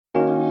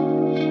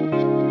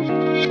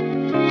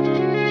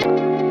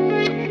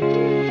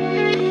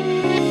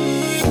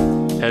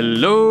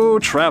Hello,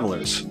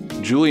 travelers.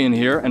 Julian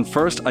here, and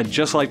first I'd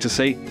just like to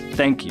say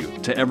thank you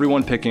to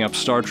everyone picking up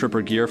Star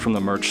Tripper gear from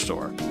the merch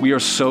store. We are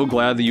so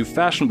glad that you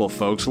fashionable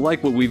folks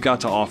like what we've got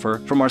to offer,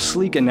 from our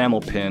sleek enamel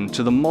pin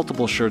to the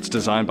multiple shirts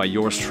designed by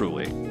yours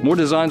truly. More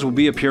designs will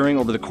be appearing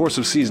over the course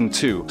of Season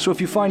 2, so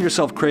if you find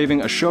yourself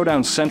craving a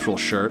Showdown Central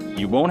shirt,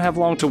 you won't have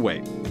long to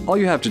wait. All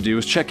you have to do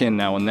is check in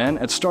now and then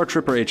at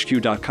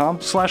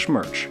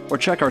StarTripperHQ.com/merch, or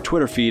check our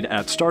Twitter feed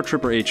at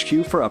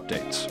StarTripperHQ for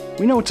updates.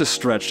 We know it's a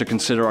stretch to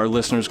consider our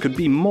listeners could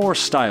be more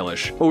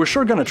stylish, but we're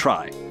sure gonna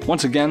try.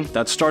 Once again,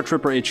 that's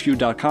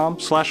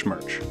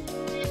StarTripperHQ.com/merch.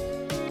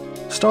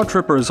 Star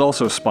Tripper is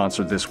also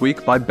sponsored this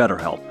week by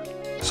BetterHelp.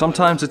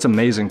 Sometimes it's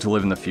amazing to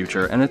live in the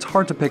future, and it's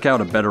hard to pick out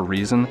a better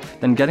reason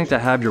than getting to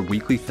have your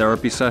weekly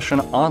therapy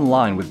session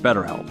online with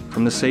BetterHelp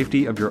from the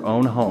safety of your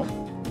own home.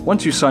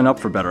 Once you sign up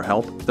for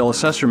BetterHelp, they'll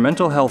assess your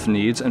mental health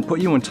needs and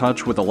put you in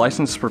touch with a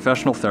licensed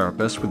professional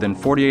therapist within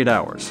 48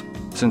 hours.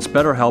 Since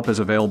BetterHelp is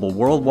available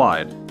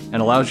worldwide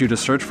and allows you to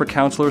search for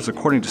counselors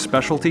according to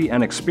specialty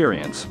and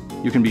experience,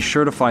 you can be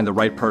sure to find the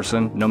right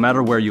person no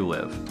matter where you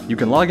live. You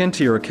can log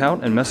into your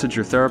account and message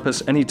your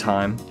therapist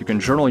anytime, you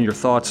can journal your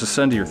thoughts to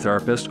send to your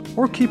therapist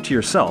or keep to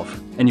yourself,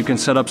 and you can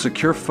set up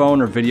secure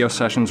phone or video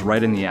sessions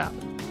right in the app.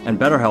 And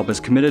BetterHelp is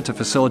committed to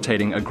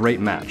facilitating a great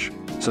match,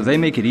 so they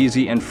make it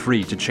easy and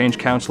free to change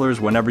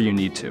counselors whenever you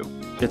need to.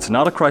 It's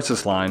not a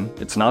crisis line,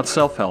 it's not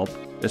self-help,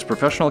 it's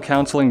professional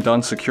counseling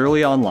done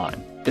securely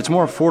online. It's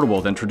more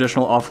affordable than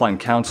traditional offline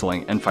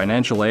counseling, and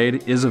financial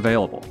aid is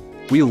available.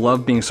 We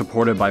love being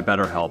supported by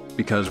BetterHelp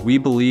because we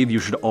believe you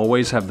should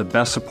always have the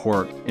best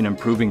support in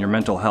improving your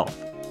mental health.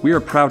 We are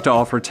proud to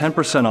offer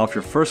 10% off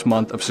your first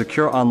month of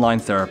secure online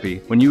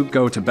therapy when you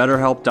go to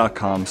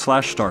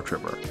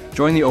betterhelp.com/StarTripper.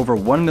 Join the over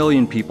 1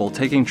 million people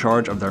taking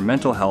charge of their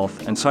mental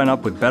health and sign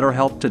up with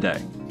BetterHelp today.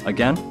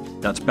 Again,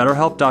 that's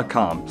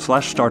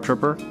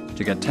betterhelp.com/StarTripper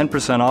to get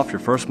 10% off your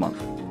first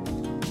month.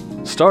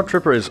 Star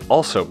Tripper is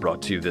also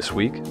brought to you this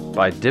week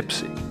by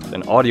Dipsea,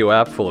 an audio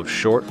app full of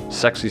short,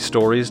 sexy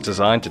stories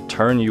designed to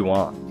turn you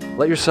on.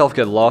 Let yourself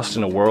get lost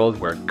in a world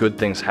where good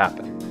things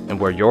happen and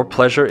where your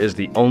pleasure is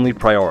the only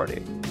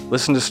priority.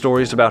 Listen to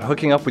stories about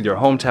hooking up with your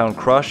hometown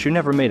crush you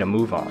never made a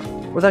move on,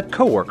 or that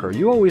coworker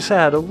you always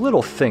had a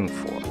little thing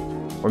for,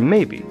 or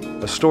maybe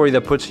a story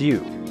that puts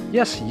you,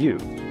 yes you,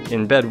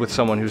 in bed with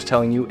someone who's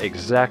telling you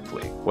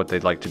exactly what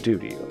they'd like to do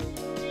to you.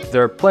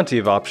 There are plenty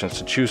of options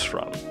to choose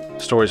from.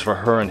 Stories for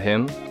her and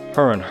him,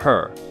 her and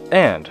her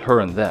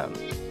them.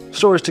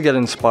 Stories to get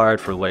inspired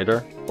for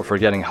later, or for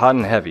getting hot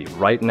and heavy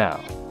right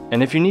now.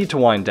 And if you need to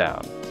wind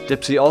down,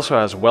 Dipsea also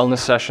has wellness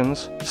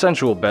sessions,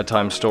 sensual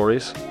bedtime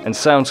stories, and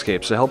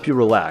soundscapes to help you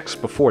relax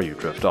before you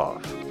drift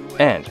off.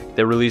 And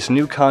they release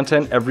new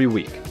content every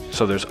week,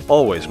 so there's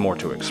always more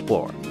to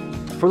explore.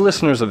 For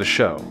listeners of the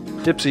show,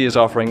 Dipsea is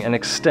offering an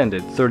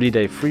extended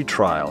 30-day free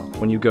trial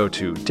when you go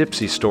to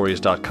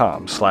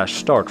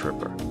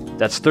dipseastories.com/StarTripper.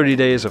 That's 30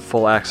 days of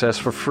full access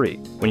for free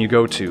when you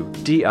go to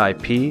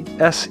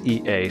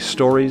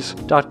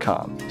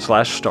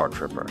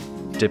dipseastories.com/StarTripper.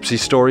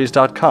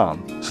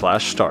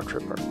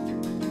 dipseastories.com/StarTripper.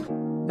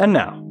 And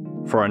now,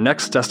 for our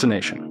next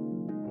destination.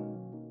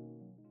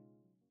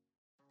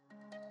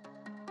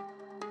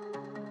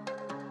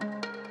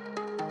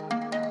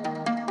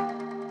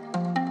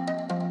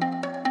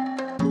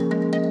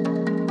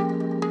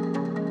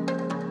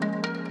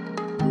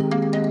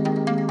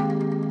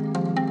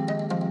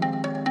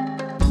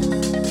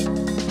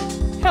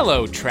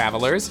 Hello,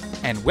 travelers,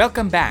 and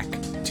welcome back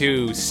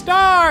to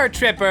Star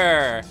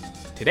Tripper!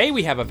 Today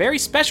we have a very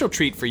special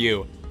treat for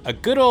you. A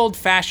good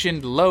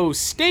old-fashioned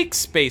low-stakes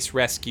space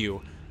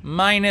rescue.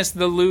 Minus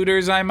the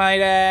looters, I might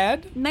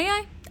add. May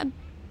I? I'm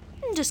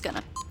just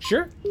gonna.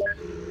 Sure.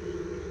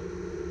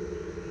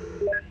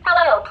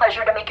 Hello,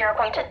 pleasure to make your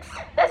acquaintance.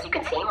 As you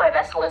can see, my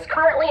vessel is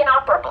currently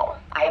inoperable.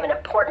 I have an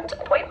important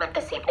appointment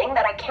this evening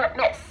that I can't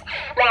miss.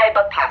 May I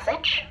book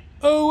passage?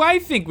 Oh, I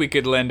think we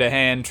could lend a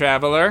hand,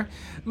 traveler.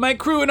 My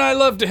crew and I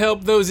love to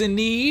help those in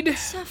need.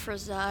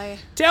 Saphrazai.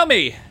 Tell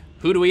me,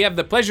 who do we have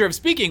the pleasure of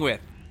speaking with?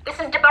 This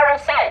is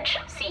Deborah Sedge,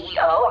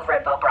 CEO of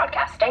Redbow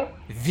Broadcasting.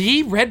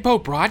 The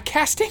Redbow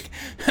Broadcasting?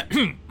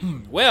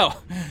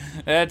 Well,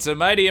 that's a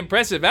mighty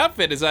impressive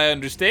outfit as I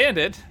understand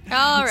it.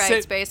 All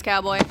right, Space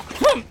Cowboy.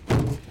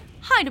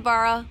 Hi,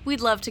 Deborah.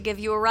 We'd love to give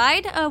you a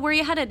ride. Where are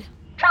you headed?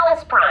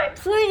 Trellis Prime.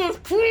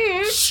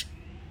 Shh.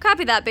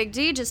 Copy that, Big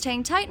D. Just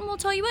hang tight and we'll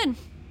tow you in.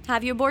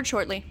 Have you aboard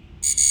shortly.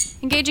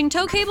 Engaging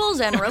tow cables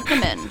and rope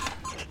them in.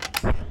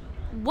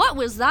 What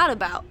was that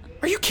about?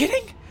 Are you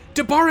kidding?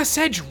 Deborah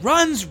Sedge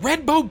runs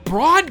Redbow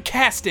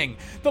Broadcasting,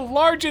 the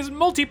largest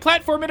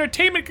multi-platform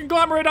entertainment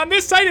conglomerate on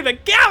this side of the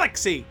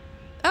galaxy!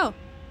 Oh.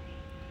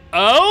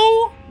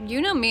 Oh?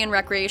 You know me and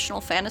recreational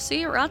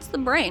fantasy, or rots the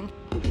brain.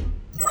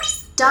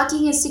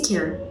 Docking is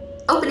secure.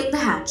 Opening the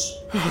hatch.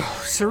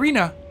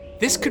 Serena,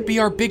 this could be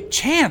our big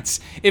chance.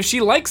 If she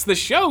likes the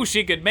show,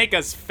 she could make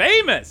us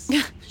famous.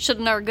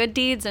 Shouldn't our good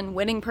deeds and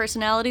winning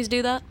personalities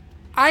do that?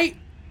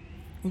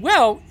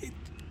 Well,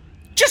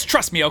 just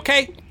trust me,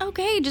 okay?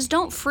 Okay, just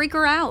don't freak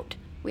her out.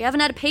 We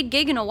haven't had a paid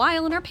gig in a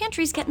while and our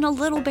pantry's getting a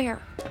little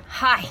bare.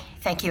 Hi,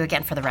 thank you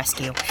again for the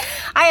rescue.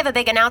 I have a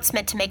big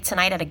announcement to make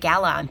tonight at a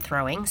gala I'm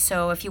throwing,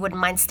 so if you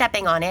wouldn't mind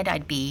stepping on it,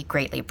 I'd be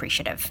greatly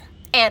appreciative.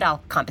 And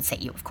I'll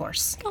compensate you, of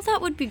course. Oh,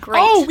 that would be great.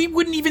 Oh, we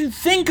wouldn't even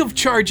think of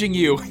charging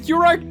you.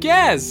 You're our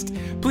guest.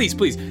 Please,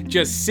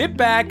 just sit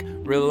back,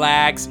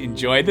 relax,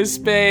 enjoy the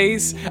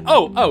space.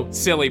 Oh,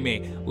 silly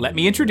me. Let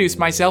me introduce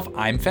myself.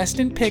 I'm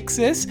Festin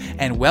Pixis,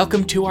 and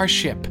welcome to our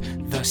ship,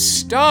 the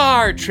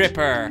Star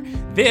Tripper.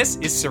 This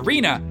is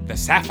Serena, the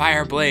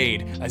Sapphire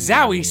Blade, a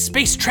Zowie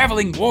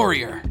space-traveling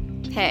warrior.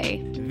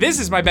 Hey.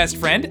 This is my best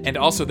friend, and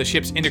also the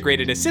ship's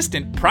integrated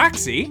assistant,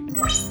 Proxy.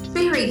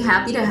 Very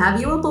happy to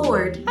have you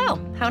aboard. Oh,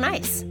 how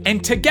nice.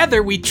 And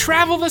together we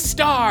travel the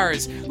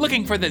stars,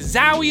 looking for the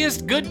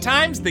Zowiest good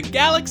times the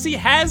galaxy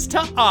has to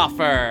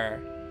offer.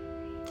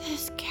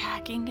 This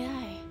gagging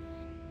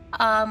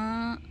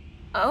guy.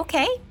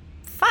 Okay.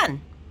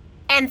 Fun.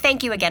 And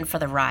thank you again for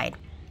the ride.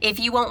 If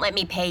you won't let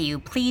me pay you,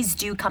 please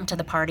do come to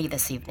the party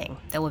this evening.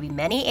 There will be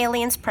many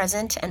aliens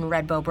present, and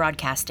Redbow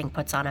Broadcasting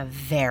puts on a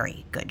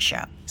very good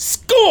show.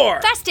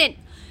 Score! Festin!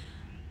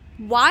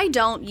 Why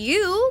don't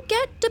you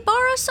get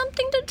Dabara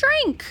something to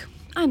drink?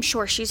 I'm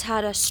sure she's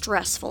had a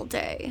stressful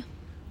day.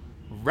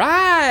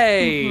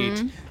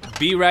 Right!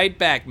 Be right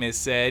back, Miss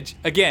Sedge.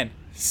 Again,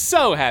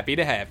 so happy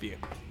to have you.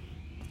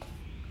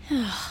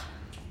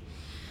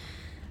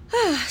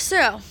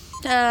 So,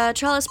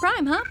 Trellis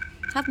Prime, huh?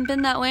 Haven't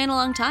been that way in a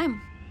long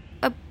time.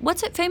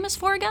 What's it famous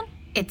for again?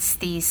 It's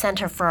the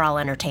Center for All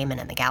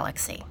Entertainment in the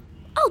Galaxy.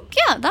 Oh,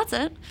 yeah, that's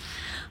it.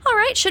 All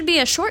right, should be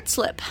a short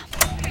slip.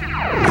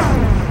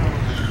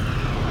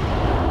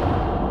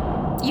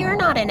 You're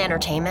not in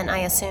entertainment, I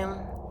assume?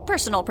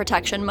 Personal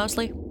protection,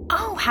 mostly.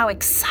 Oh, how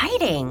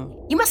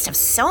exciting. You must have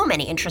so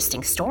many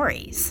interesting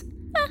stories.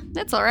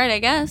 It's all right, I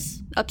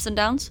guess. Ups and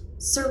downs.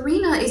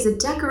 Serena is a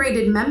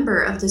decorated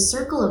member of the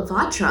Circle of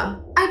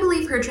Vatra. I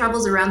believe her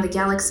travels around the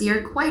galaxy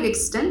are quite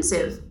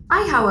extensive.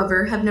 I,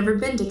 however, have never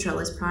been to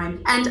Trellis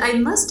Prime, and I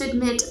must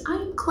admit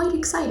I'm quite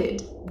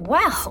excited.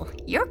 Well,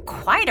 you're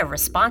quite a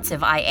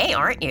responsive IA,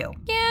 aren't you?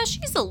 Yeah,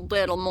 she's a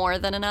little more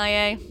than an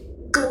IA.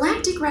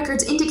 Galactic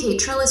records indicate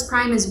Trellis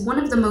Prime is one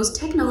of the most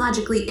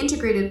technologically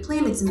integrated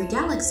planets in the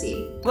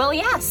galaxy. Well,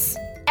 yes.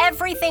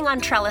 Everything on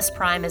Trellis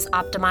Prime is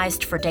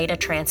optimized for data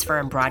transfer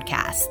and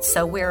broadcast,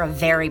 so we're a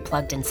very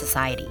plugged-in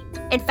society.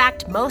 In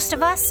fact, most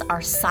of us are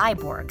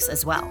cyborgs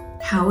as well.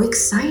 How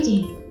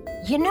exciting.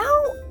 You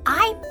know,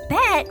 I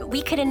bet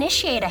we could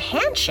initiate a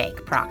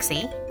handshake,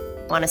 Proxy.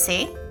 Want to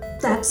see?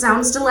 That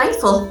sounds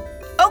delightful.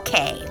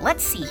 Okay,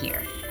 let's see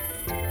here.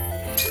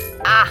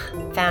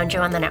 Found you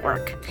on the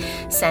network.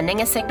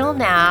 Sending a signal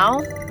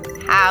now.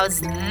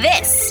 How's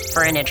this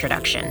for an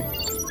introduction?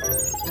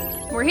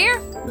 We're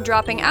here,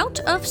 dropping out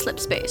of slip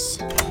space.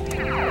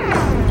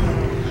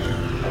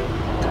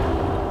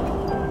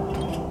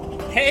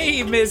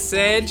 Hey, Miss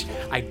Sedge.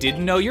 I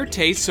didn't know your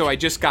taste, so I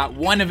just got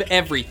one of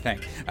everything.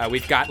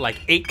 We've got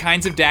like 8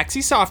 kinds of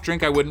Daxi soft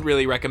drink I wouldn't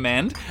really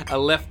recommend, a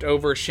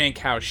leftover Shank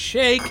House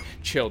shake,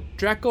 chilled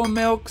Dreckle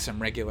milk,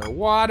 some regular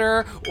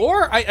water,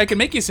 or I can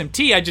make you some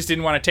tea. I just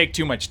didn't want to take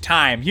too much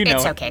time, you know.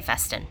 It's okay,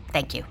 Festin.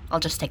 Thank you. I'll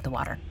just take the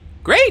water.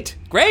 Great.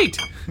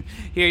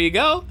 Here you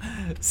go.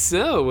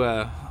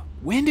 So,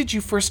 when did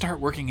you first start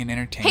working in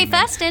entertainment? Hey,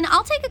 Festin,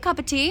 I'll take a cup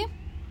of tea,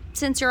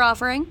 since you're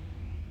offering.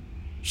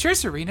 Sure,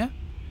 Serena.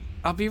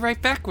 I'll be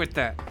right back with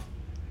that.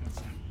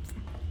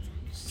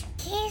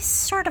 He's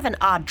sort of an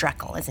odd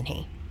Dreckle, isn't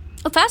he?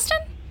 Oh,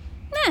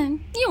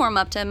 Festin? You warm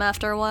up to him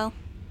after a while.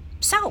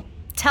 So,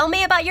 tell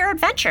me about your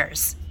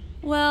adventures.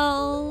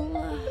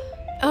 Well,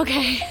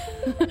 okay.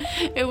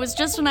 It was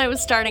just when I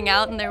was starting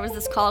out and there was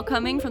this call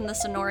coming from the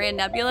Sonoria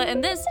Nebula,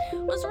 and this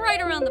was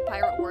right around the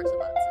Pirate Wars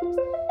about 6.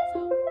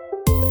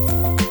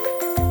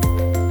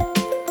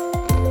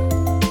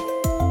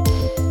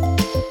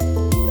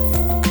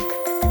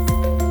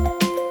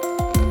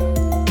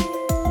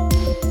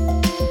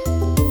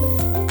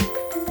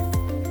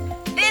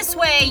 This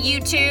way, you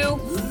two.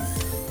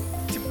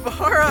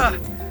 Dabara,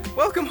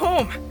 welcome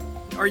home.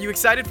 Are you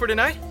excited for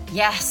tonight?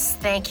 Yes,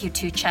 thank you,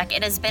 Tuchek.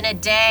 It has been a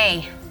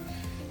day.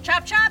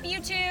 Chop chop, you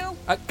two.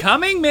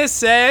 Coming, Miss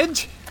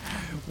Sedge.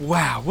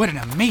 Wow, what an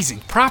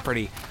amazing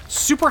property.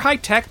 Super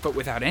high-tech, but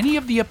without any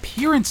of the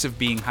appearance of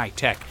being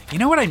high-tech. You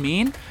know what I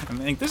mean? I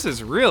think this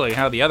is really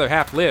how the other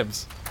half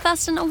lives.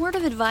 Festin, a word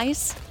of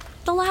advice.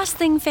 The last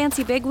thing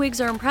fancy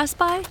bigwigs are impressed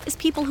by is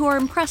people who are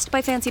impressed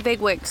by fancy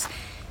bigwigs.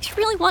 If you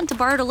really want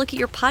Dabara to look at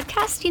your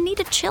podcast, you need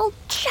to chill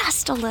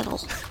just a little.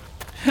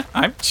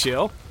 I'm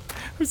chill.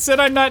 Who said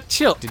I'm not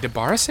chill? Did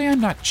Dabara say I'm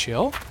not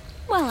chill?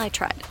 Well, I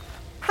tried.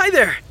 Hi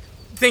there.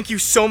 Thank you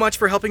so much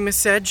for helping Miss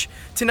Sedge.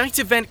 Tonight's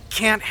event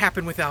can't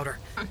happen without her.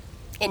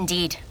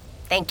 Indeed.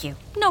 Thank you.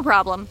 No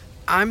problem.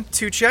 I'm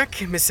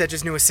Tuchek, Miss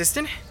Sedge's new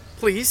assistant.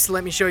 Please,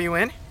 let me show you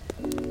in.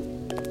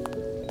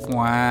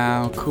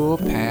 Wow, cool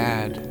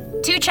pad.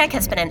 Tuchek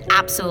has been an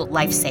absolute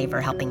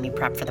lifesaver helping me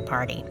prep for the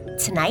party.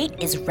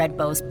 Tonight is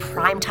Redbow's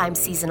primetime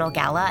seasonal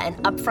gala and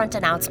upfront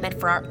announcement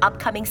for our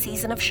upcoming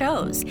season of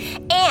shows.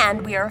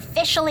 And we are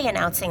officially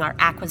announcing our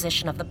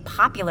acquisition of the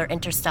popular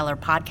interstellar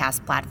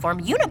podcast platform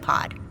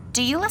Unipod.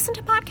 Do you listen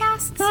to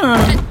podcasts?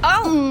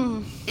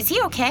 Oh, is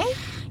he okay?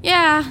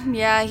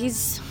 Yeah,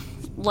 he's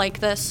like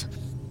this.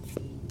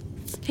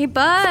 Hey,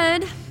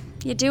 bud,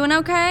 you doing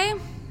okay?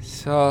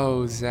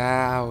 So,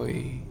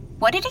 Zowie.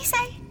 What did he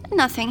say?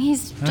 Nothing,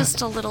 he's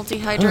just a little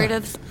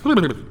dehydrated.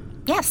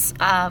 Yes,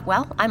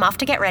 well, I'm off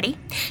to get ready.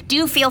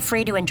 Do feel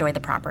free to enjoy the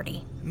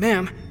property.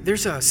 Ma'am,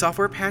 there's a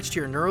software patch to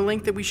your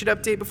Neuralink that we should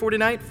update before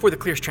tonight for the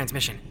clearest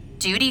transmission.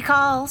 Duty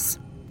calls.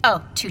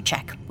 Oh, to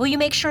check. Will you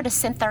make sure to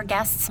synth our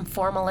guests some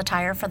formal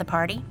attire for the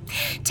party?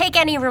 Take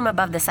any room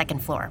above the second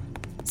floor.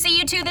 See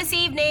you two this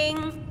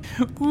evening.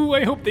 Ooh,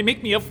 I hope they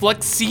make me a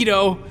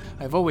fluxido.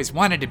 I've always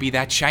wanted to be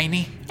that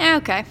shiny.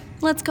 Okay,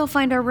 let's go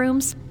find our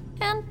rooms.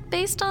 And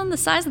based on the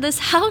size of this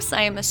house,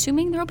 I am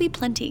assuming there'll be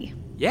plenty.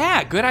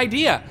 Yeah, good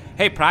idea.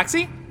 Hey,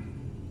 Proxy?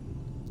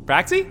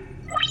 Proxy?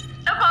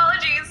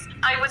 Apologies.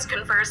 I was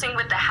conversing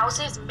with the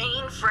house's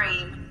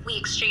mainframe. We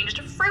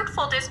exchanged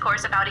fruitful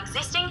discourse about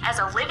existing as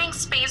a living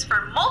space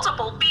for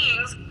multiple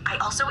beings. I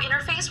also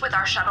interfaced with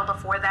our shuttle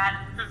before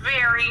that.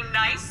 Very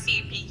nice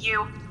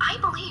CPU. I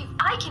believe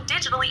I can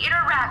digitally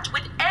interact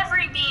with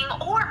every being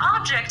or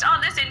object on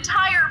this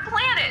entire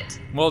planet.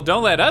 Well,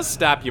 don't let us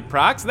stop you,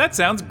 Prox. That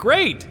sounds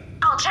great.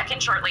 I'll check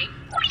in shortly.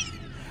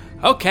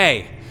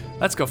 Okay,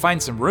 let's go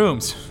find some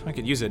rooms. I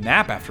could use a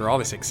nap after all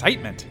this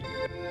excitement.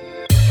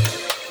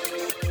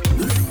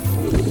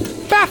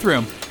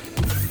 Bathroom.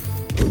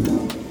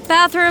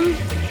 Bathroom.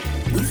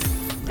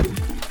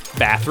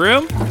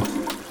 Bathroom.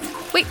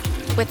 Wait,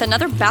 with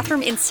another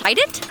bathroom inside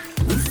it?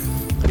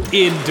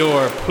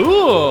 Indoor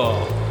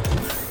pool.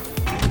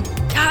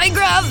 I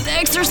grab the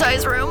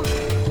exercise room.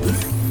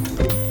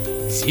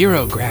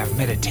 Zero grav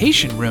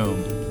meditation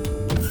room.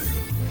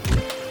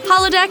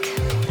 Holodeck.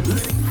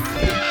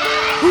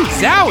 Ooh,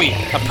 Zowie,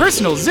 a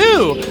personal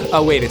zoo.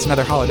 Oh wait, it's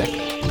another holodeck.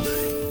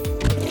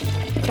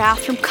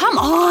 Bathroom, come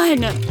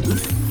on!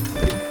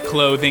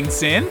 Clothing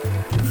sin.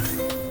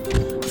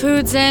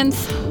 Food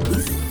synth.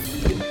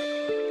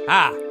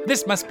 Ah,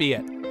 this must be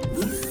it.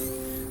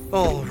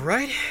 All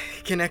right,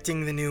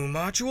 connecting the new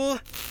module.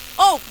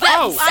 Oh,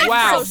 I'm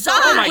wow. so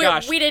sorry. Oh my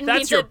gosh, we didn't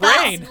that's mean your to.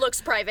 brain. That looks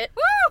private.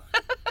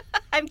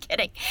 I'm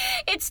kidding.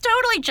 It's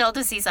totally chill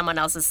to see someone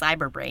else's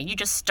cyber brain. You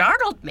just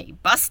startled me,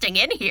 busting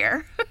in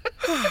here.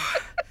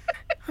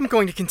 I'm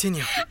going to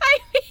continue. I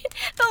mean,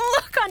 the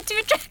look on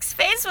Tuchek's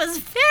face was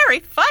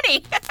very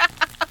funny.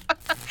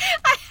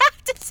 I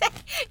have to say,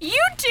 you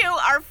two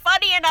are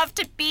funny enough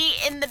to be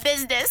in the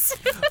business.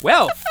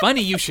 Well,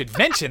 funny you should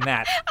mention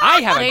that.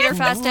 I have Later, a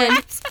Fastin.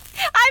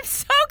 I'm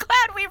so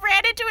glad we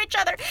ran into each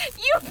other.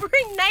 You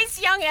bring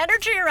nice young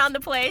energy around the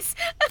place.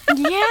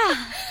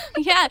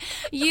 Yeah.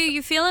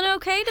 You feeling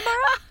okay,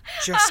 Deborah?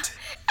 Just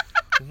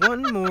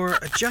one more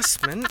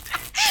adjustment.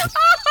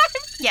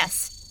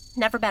 Yes,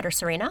 never better,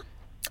 Serena.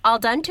 All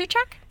done,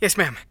 Tuchek? Yes,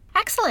 ma'am.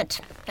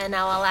 Excellent. And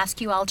now I'll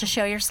ask you all to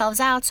show yourselves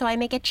out so I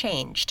may get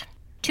changed.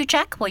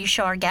 Tuchek, will you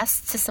show our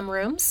guests to some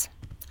rooms?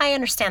 I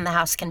understand the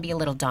house can be a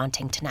little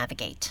daunting to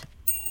navigate.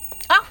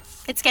 Oh,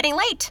 it's getting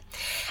late.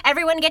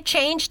 Everyone get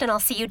changed and I'll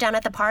see you down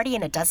at the party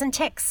in a dozen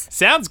ticks.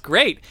 Sounds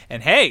great.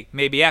 And hey,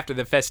 maybe after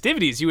the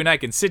festivities, you and I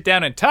can sit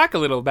down and talk a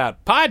little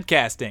about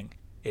podcasting,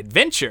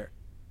 adventure,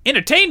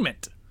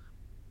 entertainment.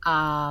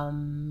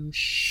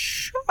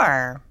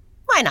 Sure.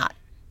 Why not?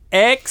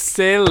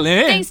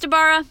 Excellent. Thanks,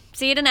 Deborah.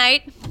 See you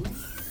tonight.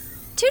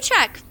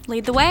 Tuchek,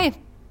 lead the way.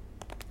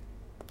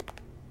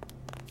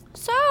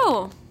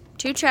 So,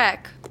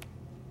 Tuchek,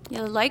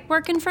 you like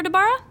working for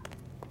Deborah?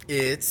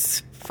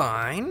 It's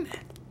fine.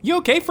 You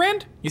okay,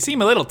 friend? You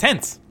seem a little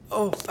tense.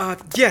 Oh,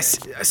 yes.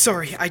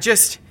 Sorry, I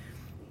just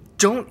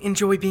don't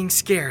enjoy being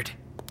scared.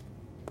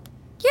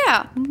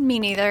 Yeah, me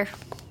neither.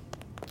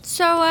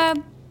 So,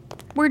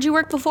 where'd you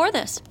work before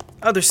this?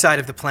 Other side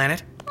of the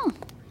planet.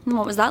 And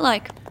what was that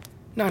like?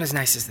 Not as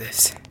nice as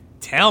this.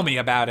 Tell me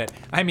about it.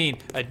 I mean,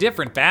 a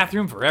different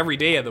bathroom for every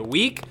day of the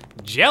week,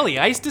 jelly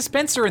ice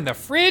dispenser in the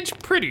fridge,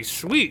 pretty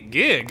sweet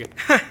gig.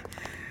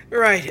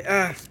 Right,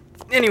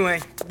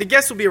 anyway, the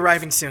guests will be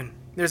arriving soon.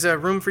 There's a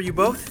room for you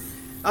both.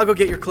 I'll go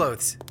get your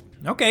clothes.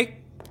 Okay.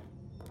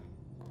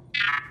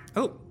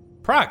 Oh,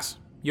 Prox,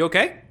 you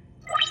okay?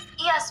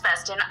 Yes,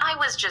 Festin, I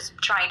was just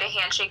trying to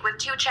handshake with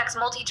Tuchek's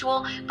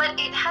multi-tool, but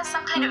it has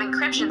some kind of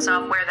encryption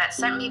software that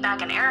sent me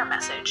back an error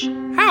message.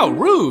 How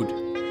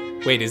rude.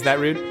 Wait, is that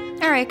rude?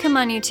 All right, come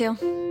on, you two.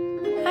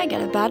 I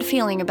get a bad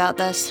feeling about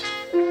this.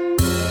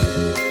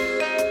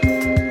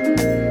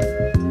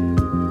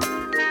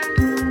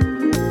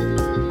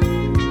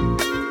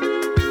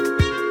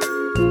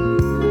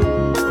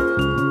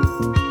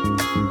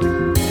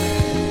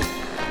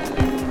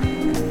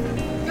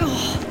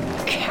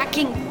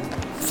 Cracking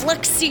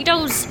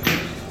fluxidos.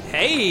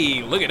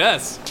 Hey, look at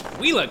us.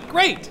 We look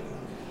great.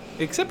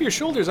 Except your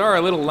shoulders are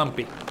a little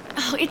lumpy.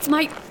 Oh, it's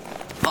my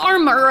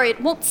armor.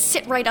 It won't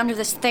sit right under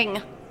this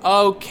thing.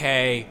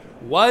 Okay,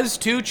 was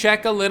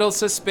Tuchek a little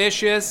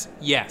suspicious?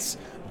 Yes.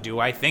 Do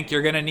I think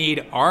you're gonna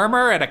need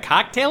armor at a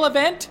cocktail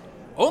event?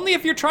 Only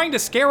if you're trying to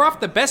scare off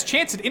the best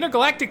chance at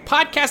intergalactic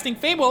podcasting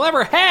fame we'll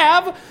ever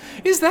have.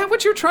 Is that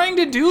what you're trying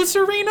to do,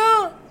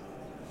 Serena?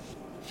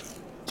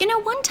 You know,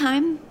 one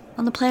time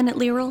on the planet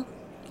Lyral,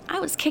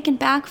 I was kicking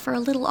back for a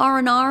little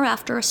R&R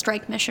after a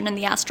strike mission in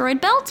the asteroid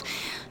belt.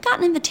 Got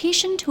an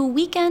invitation to a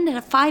weekend at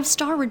a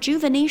 5-star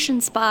rejuvenation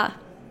spa,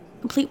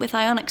 complete with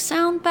ionic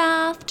sound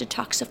bath,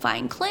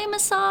 detoxifying clay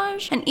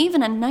massage, and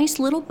even a nice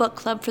little book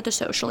club for the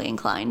socially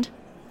inclined.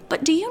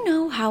 But do you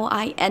know how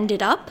I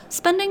ended up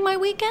spending my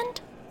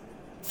weekend?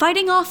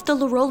 Fighting off the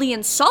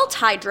Lyrolian salt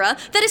hydra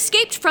that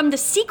escaped from the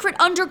secret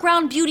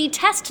underground beauty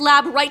test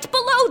lab right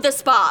below the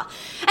spa.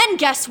 And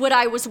guess what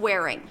I was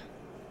wearing?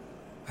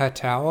 A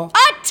towel?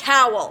 A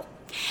towel!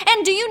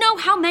 And do you know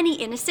how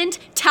many innocent,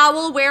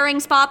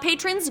 towel-wearing spa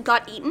patrons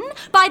got eaten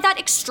by that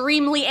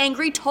extremely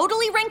angry,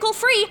 totally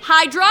wrinkle-free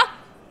hydra?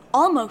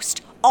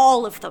 Almost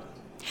all of them.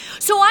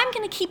 So I'm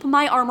gonna keep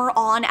my armor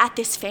on at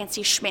this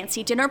fancy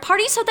schmancy dinner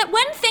party so that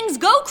when things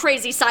go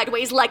crazy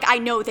sideways like I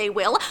know they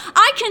will,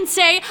 I can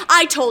say,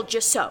 I told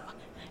you so.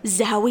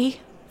 Zowie?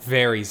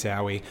 Very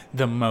zowie.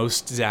 The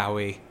most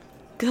zowie.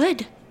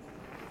 Good.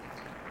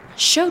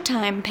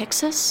 Showtime,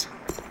 Pixis.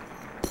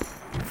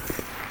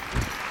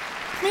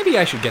 Maybe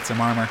I should get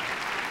some armor.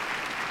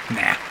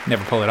 Nah,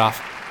 never pull it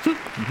off.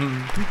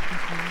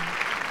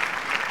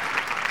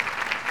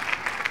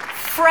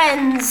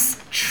 Friends,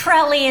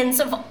 Trellians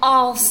of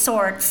all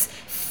sorts,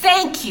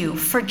 thank you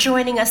for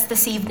joining us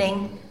this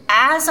evening.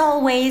 As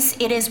always,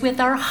 it is with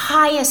our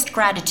highest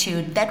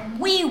gratitude that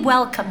we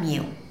welcome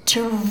you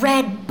to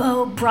Red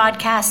Bow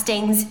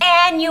Broadcasting's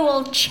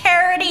annual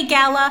charity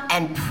gala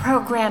and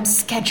program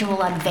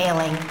schedule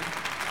unveiling.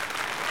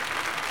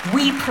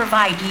 We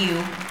provide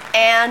you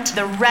and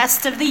the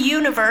rest of the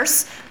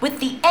universe with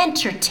the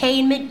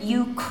entertainment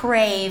you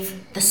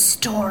crave, the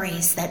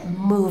stories that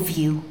move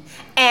you.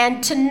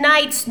 And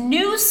tonight's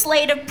new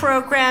slate of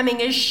programming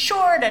is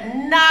sure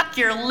to knock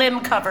your limb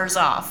covers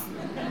off.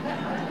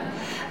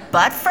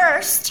 But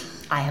first,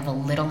 I have a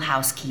little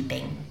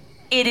housekeeping.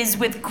 It is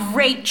with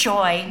great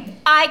joy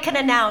I can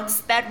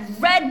announce that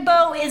Red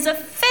Bow is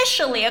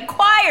officially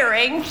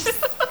acquiring...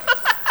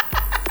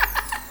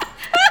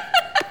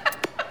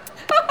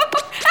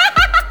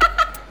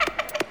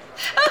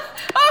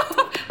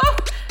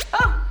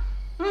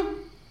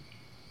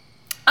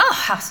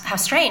 How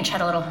strange.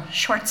 Had a little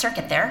short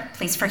circuit there.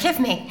 Please forgive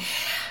me.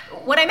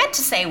 What I meant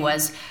to say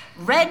was,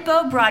 Red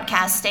Bow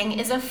Broadcasting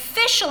is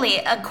officially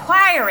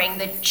acquiring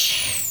the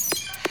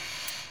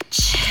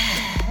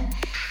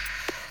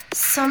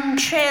some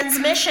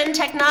transmission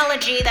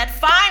technology that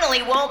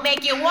finally won't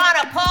make you want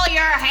to pull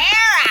your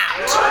hair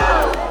out.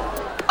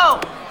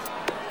 Oh,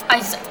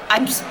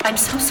 I'm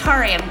so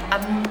sorry.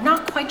 I'm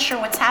not quite sure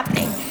what's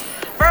happening.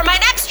 For my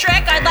next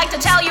trick, I'd like to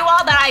tell you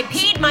all that I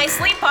peed my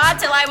sleep pod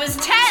till I was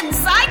 10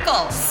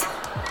 cycles.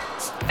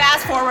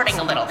 Fast forwarding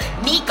a little,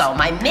 Nico,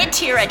 my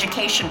mid-tier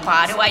education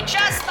pod, who I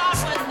just thought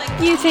was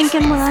the... You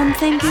thinking what I'm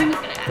thinking?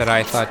 That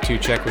I thought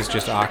Tuchek was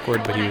just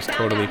awkward, but he was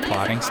totally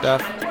plotting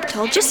stuff?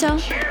 Told you so.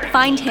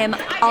 Find him,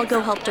 I'll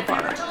go help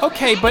Dabara.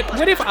 Okay, but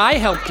what if I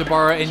help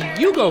Dabara and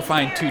you go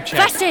find Tuchek?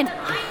 Festin!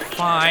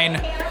 Fine.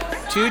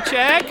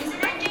 Tuchek?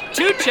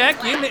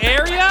 Tuchek, you in the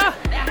area?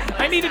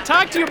 I need to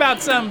talk to you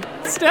about some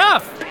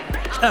stuff.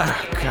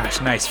 Oh,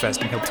 gosh, nice,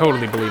 Festin. He'll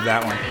totally believe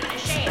that one.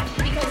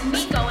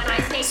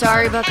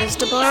 Sorry about this,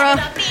 Dabara.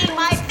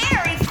 My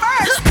very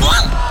first...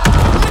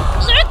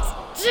 Let's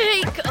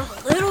take a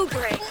little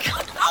break.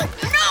 Oh,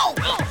 no!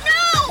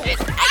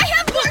 I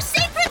have more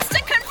secrets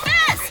to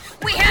confess!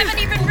 We haven't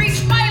even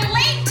reached my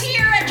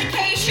late-tier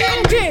education!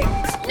 Okay,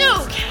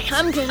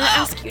 I'm gonna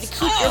ask you to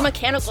keep your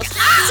mechanical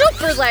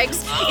super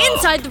legs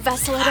inside the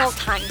vessel at all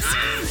times.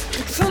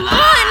 Come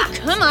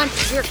on,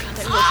 you're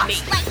coming with me.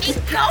 Let me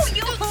go,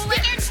 you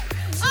hooligan!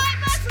 I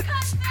must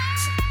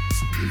confess!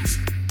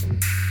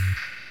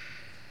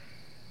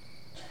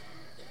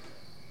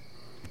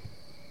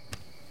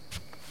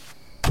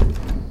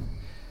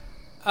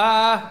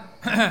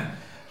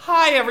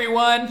 Hi,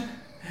 everyone.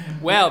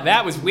 Well,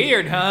 that was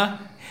weird, huh?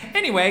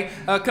 Anyway,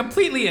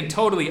 completely and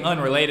totally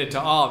unrelated to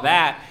all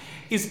that,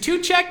 is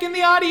Tuchek in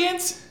the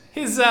audience?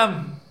 His,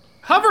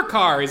 hover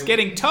car is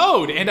getting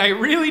towed, and I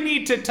really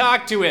need to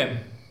talk to him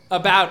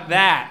about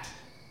that.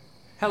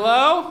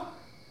 Hello?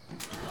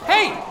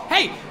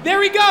 Hey,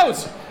 there he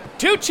goes!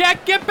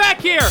 Tuchek, get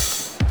back here!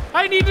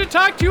 I need to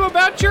talk to you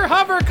about your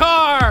hover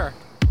car!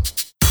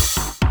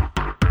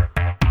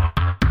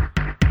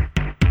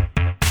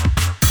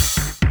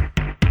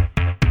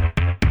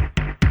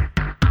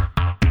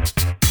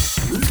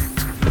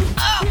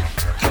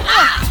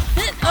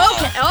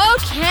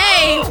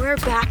 Okay, we're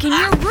back in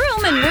your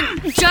room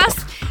and we're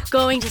just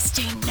going to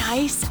stay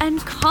nice and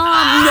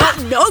calm.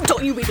 No,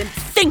 don't you even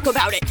think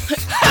about it.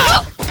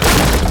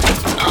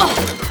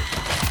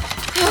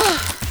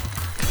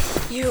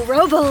 You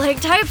robo-leg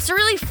types are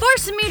really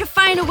forcing me to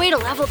find a way to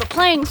level the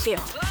playing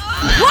field.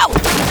 Whoa!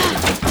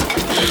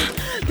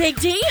 Big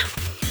D,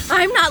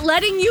 I'm not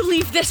letting you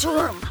leave this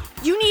room.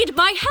 You need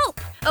my help,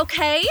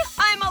 okay?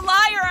 I'm a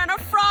liar and a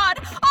fraud!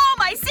 All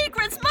my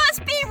secrets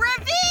must be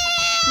revealed!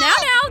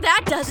 Now,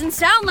 that doesn't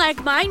sound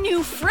like my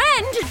new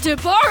friend,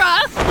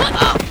 Dabara.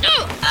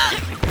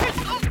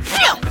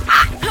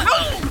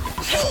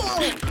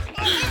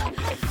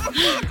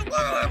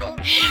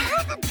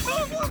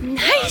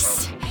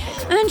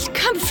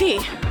 comfy.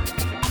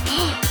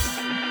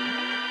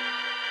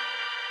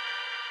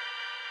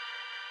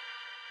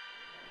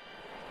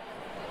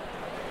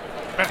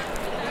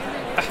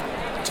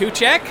 Two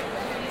check.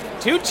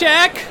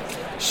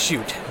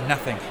 Shoot,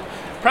 nothing.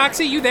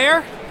 Proxy, you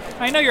there?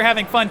 I know you're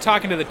having fun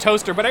talking to the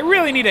toaster, but I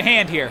really need a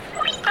hand here.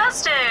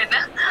 Festin,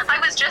 I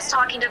was just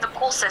talking to the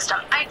pool system.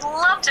 I'd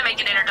love to make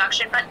an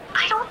introduction, but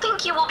I don't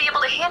think you will be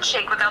able to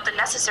handshake without the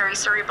necessary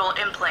cerebral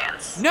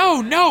implants.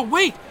 No,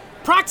 wait.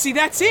 Proxy,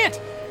 that's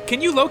it. Can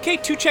you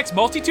locate Two Check's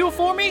multi-tool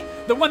for me?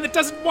 The one that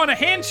doesn't want a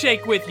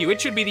handshake with you. It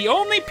should be the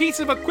only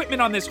piece of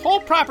equipment on this whole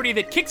property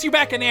that kicks you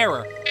back in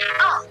error.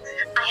 Oh,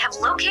 I have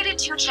located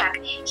Two Check.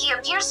 He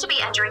appears to be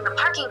entering the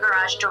parking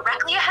garage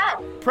directly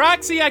ahead.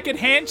 Proxy, I could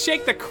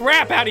handshake the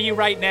crap out of you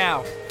right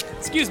now.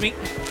 Excuse me.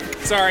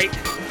 Sorry.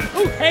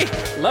 Ooh, hey,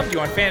 loved you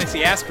on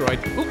Fantasy Asteroid.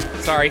 Ooh,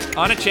 sorry,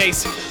 on a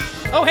chase.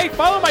 Oh, hey,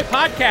 follow my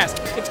podcast.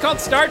 It's called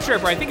Star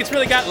Tripper. I think it's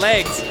really got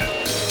legs.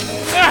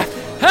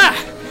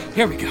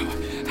 Here we go.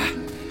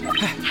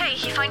 Hey,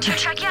 you find Two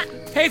Check yet?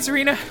 Hey,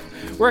 Serena.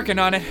 Working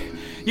on it.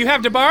 You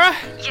have Dabara?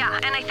 Yeah,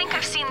 and I think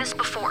I've seen this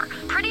before.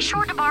 Pretty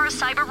sure Dabara's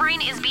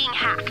cyberbrain is being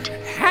hacked.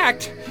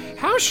 Hacked?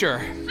 How sure?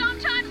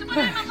 Sometimes when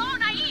I'm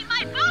alone, I eat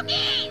my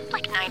boogies.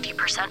 Like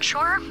 90%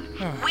 sure.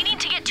 We need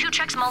to get Two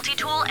Check's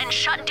multi-tool and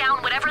shut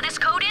down whatever this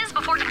code is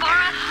before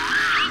Dabara...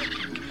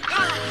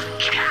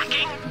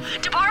 Hacking.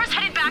 Dabara's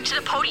headed back to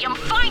the podium.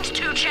 Find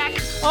Two Check.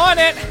 On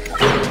it.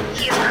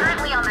 He is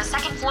currently on the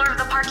second floor of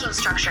the parking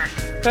structure.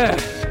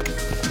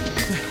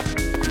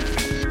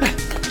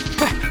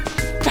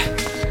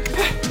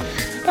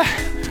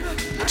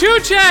 Two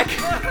Check!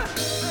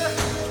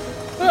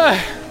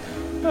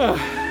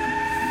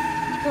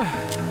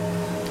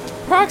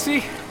 Proxy,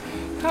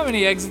 how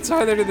many exits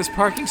are there to this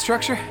parking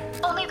structure?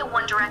 Only the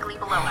one directly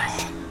below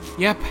us.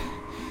 Yep,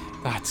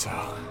 thought so.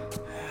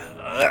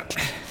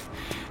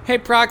 Hey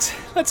Prox,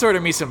 let's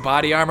order me some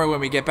body armor when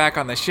we get back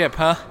on the ship,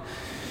 huh?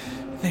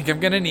 Think I'm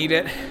gonna need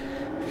it.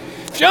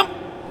 Jump!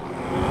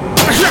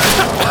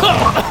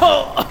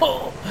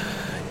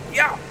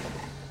 Yeah,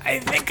 I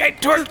think I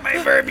torqued my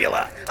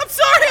verbula. I'm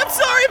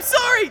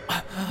sorry!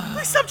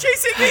 Please stop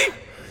chasing me!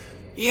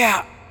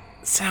 Yeah,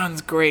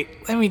 sounds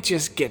great. Let me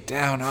just get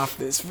down off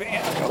this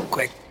van real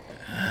quick.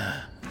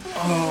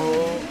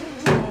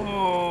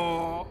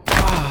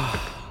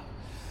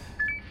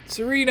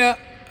 Serena,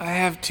 I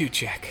have Two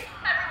Check.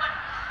 Everyone,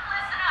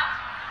 listen up.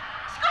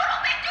 Scoodle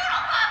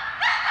McDoodle Pup.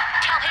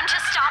 Tell him to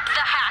stop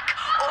the hack,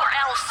 or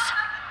else.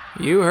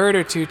 You heard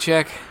her, Two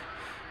Check,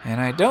 and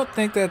I don't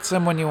think that's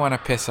someone you want to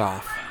piss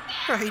off.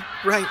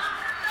 Right.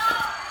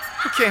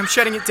 Okay, I'm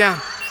shutting it down.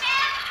 And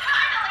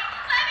finally,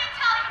 let me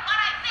tell you what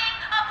I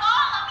think of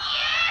all of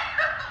you.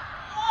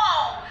 Whoa.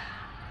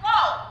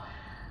 Oh,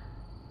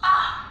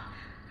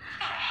 I've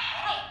got a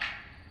headache.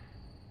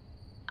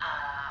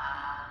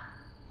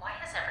 Why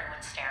is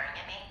everyone staring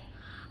at me?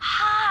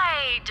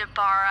 Hi,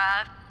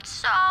 Dabara.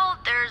 So,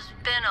 there's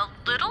been a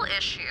little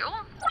issue.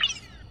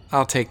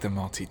 I'll take the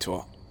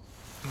multi-tool.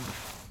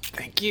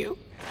 Thank you.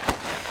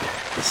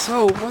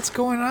 So, what's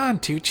going on,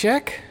 Two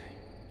Check?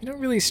 You don't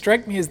really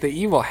strike me as the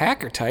evil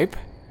hacker type.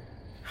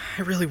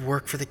 I really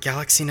work for the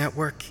Galaxy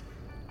Network,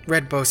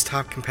 Red Bow's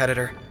top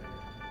competitor.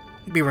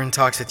 We were in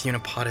talks with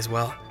Unipod as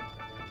well.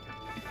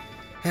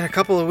 And a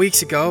couple of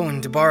weeks ago, when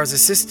Dabara's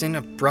assistant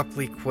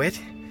abruptly quit,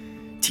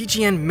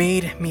 TGN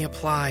made me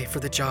apply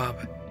for the job.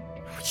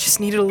 We just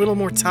needed a little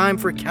more time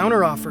for a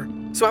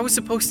counteroffer, so I was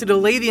supposed to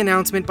delay the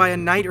announcement by a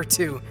night or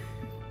two.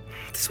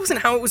 This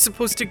wasn't how it was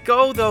supposed to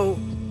go, though.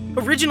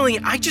 Originally,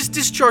 I just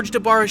discharged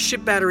Dabara's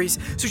ship batteries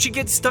so she'd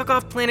get stuck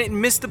off planet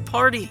and miss the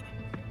party.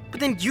 But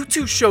then you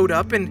two showed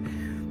up,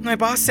 and my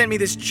boss sent me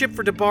this chip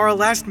for Dabara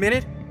last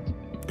minute.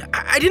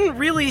 I didn't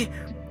really...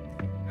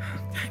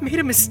 I made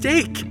a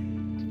mistake.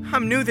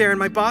 I'm new there, and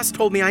my boss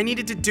told me I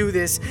needed to do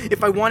this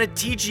if I wanted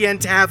TGN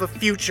to have a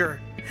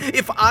future.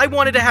 If I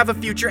wanted to have a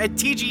future at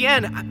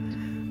TGN...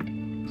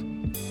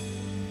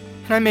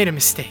 And I made a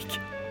mistake.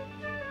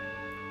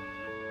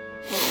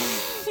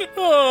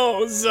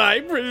 Oh,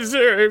 Zy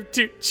Preserve,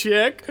 Two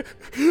Check.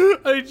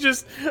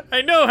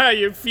 I know how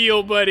you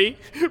feel, buddy.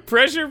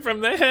 Pressure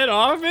from the head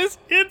office?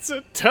 It's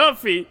a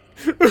toughie.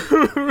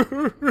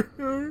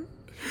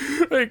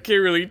 I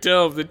can't really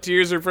tell if the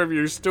tears are from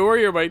your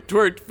story or my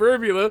torqued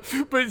verbula,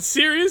 but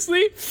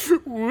seriously,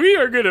 we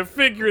are gonna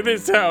figure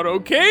this out,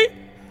 okay?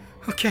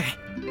 Okay.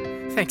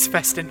 Thanks,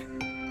 Festin.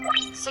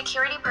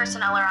 Security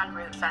personnel are en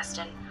route,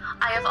 Festin.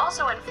 I have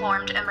also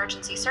informed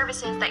emergency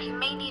services that you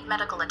may need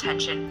medical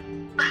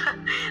attention.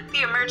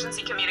 The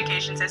emergency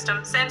communication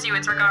system sends you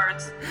its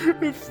regards.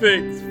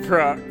 Thanks,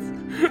 Prox.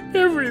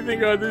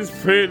 Everything on this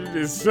planet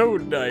is so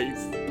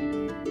nice.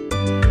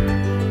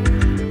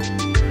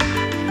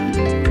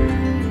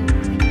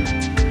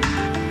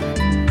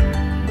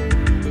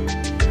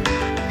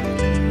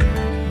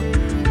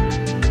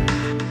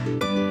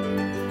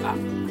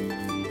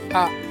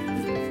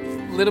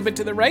 A little bit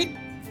to the right.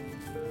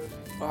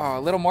 Oh,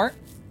 a little more.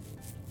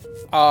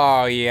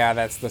 Oh, yeah,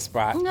 that's the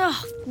spot.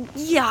 Ugh,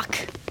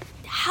 yuck.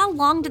 How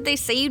long did they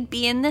say you'd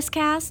be in this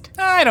cast?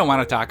 I don't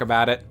want to talk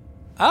about it.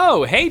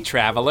 Oh, hey,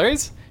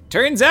 travelers.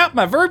 Turns out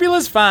my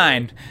Verbula's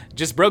fine.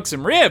 Just broke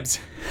some ribs.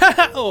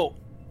 Oh,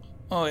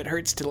 it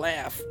hurts to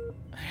laugh.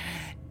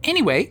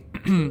 Anyway,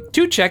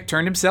 Tuchek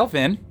turned himself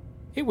in.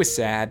 It was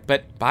sad,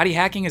 but body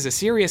hacking is a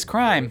serious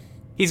crime.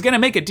 He's gonna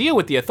make a deal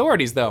with the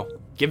authorities, though.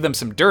 Give them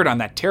some dirt on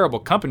that terrible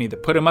company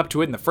that put him up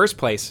to it in the first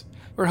place.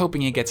 We're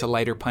hoping he gets a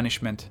lighter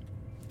punishment.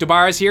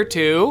 Dabara's here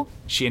too.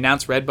 She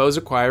announced Redbow's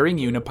acquiring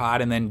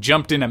Unipod and then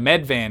jumped in a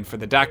med van for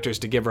the doctors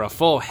to give her a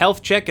full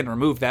health check and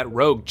remove that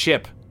rogue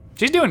chip.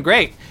 She's doing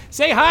great.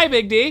 Say hi,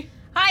 Big D.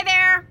 Hi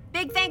there.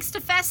 Big thanks to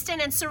Festin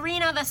and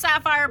Serena the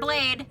Sapphire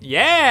Blade.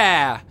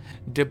 Yeah!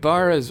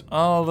 Dabara's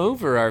all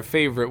over our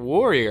favorite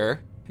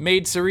warrior.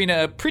 Made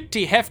Serena a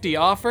pretty hefty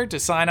offer to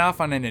sign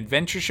off on an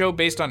adventure show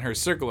based on her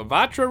Circle of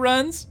Vatra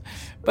runs,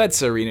 but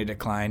Serena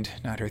declined.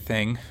 Not her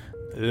thing.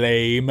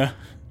 Lame.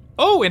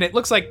 Oh, and it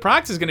looks like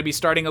Prox is going to be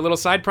starting a little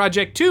side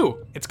project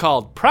too. It's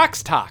called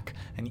Prox Talk,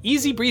 an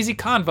easy breezy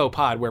convo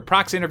pod where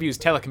Prox interviews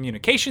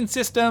telecommunication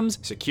systems,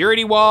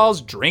 security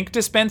walls, drink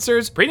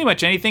dispensers, pretty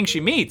much anything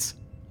she meets.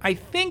 I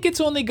think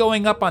it's only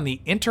going up on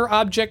the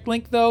inter-object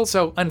link though,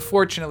 so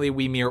unfortunately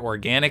we mere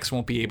organics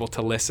won't be able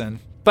to listen.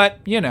 But,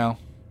 you know.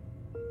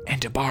 And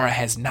Dabara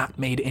has not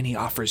made any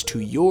offers to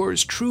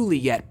yours truly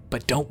yet,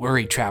 but don't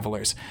worry,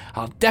 travelers.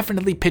 I'll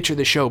definitely picture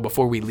the show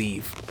before we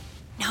leave.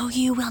 No,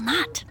 you will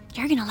not.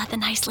 You're gonna let the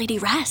nice lady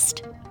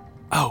rest.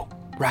 Oh,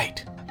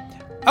 right.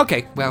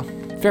 Okay, well,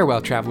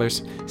 farewell,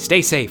 travelers.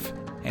 Stay safe,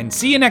 and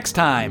see you next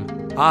time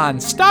on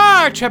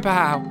Star Tripper.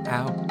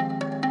 Ow.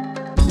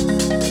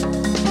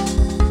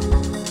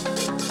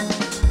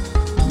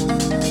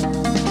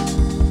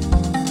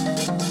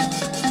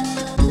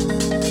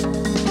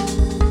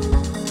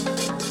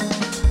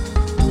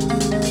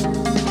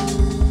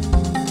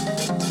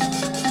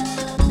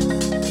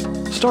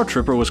 Star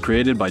Tripper was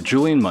created by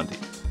Julian Mundy.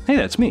 Hey,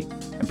 that's me.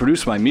 And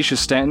produced by Misha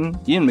Stanton,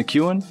 Ian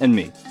McEwen, and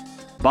me.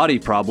 Body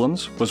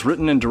Problems was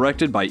written and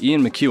directed by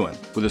Ian McEwen,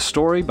 with a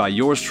story by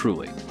yours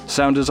truly.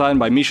 Sound design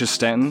by Misha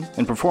Stanton,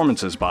 and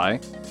performances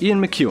by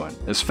Ian McEwen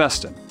as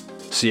Festin,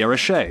 Sierra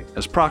Shea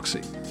as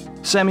Proxy,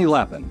 Sammy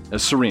Lappin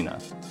as Serena,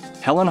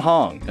 Helen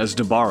Hong as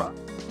Dabara,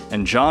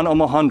 and John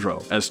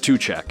Omohandro as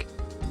Tuchek.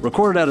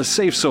 Recorded at a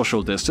safe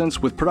social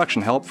distance with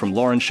production help from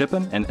Lauren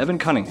Shippen and Evan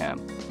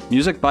Cunningham.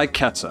 Music by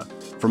Ketsa.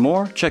 For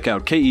more, check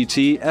out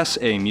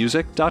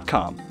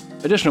ketsamusic.com.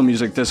 Additional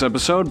music this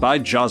episode by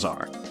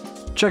Jazar.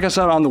 Check us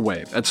out on the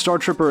wave at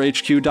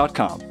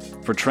StarTripperHQ.com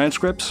for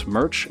transcripts,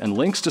 merch, and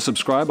links to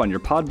subscribe on your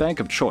podbank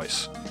of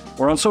choice.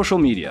 Or on social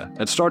media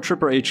at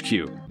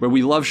StarTripperHQ, where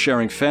we love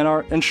sharing fan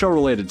art and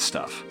show-related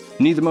stuff.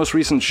 Need the most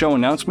recent show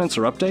announcements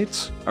or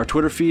updates? Our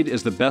Twitter feed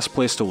is the best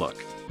place to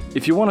look.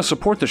 If you want to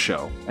support the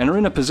show and are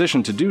in a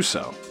position to do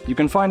so, you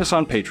can find us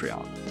on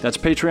Patreon. That's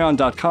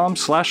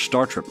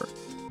patreon.com/StarTripper.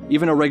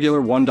 Even a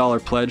regular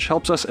 $1 pledge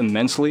helps us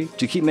immensely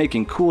to keep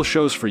making cool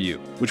shows for you,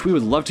 which we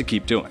would love to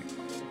keep doing.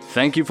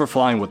 Thank you for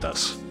flying with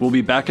us. We'll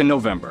be back in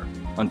November.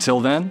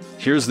 Until then,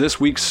 here's this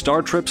week's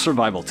Star Trip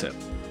survival tip.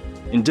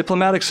 In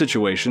diplomatic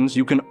situations,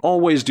 you can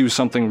always do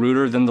something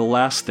ruder than the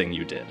last thing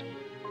you did.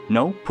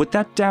 No, put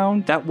that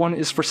down. That one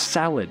is for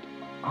salad.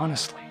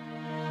 Honestly.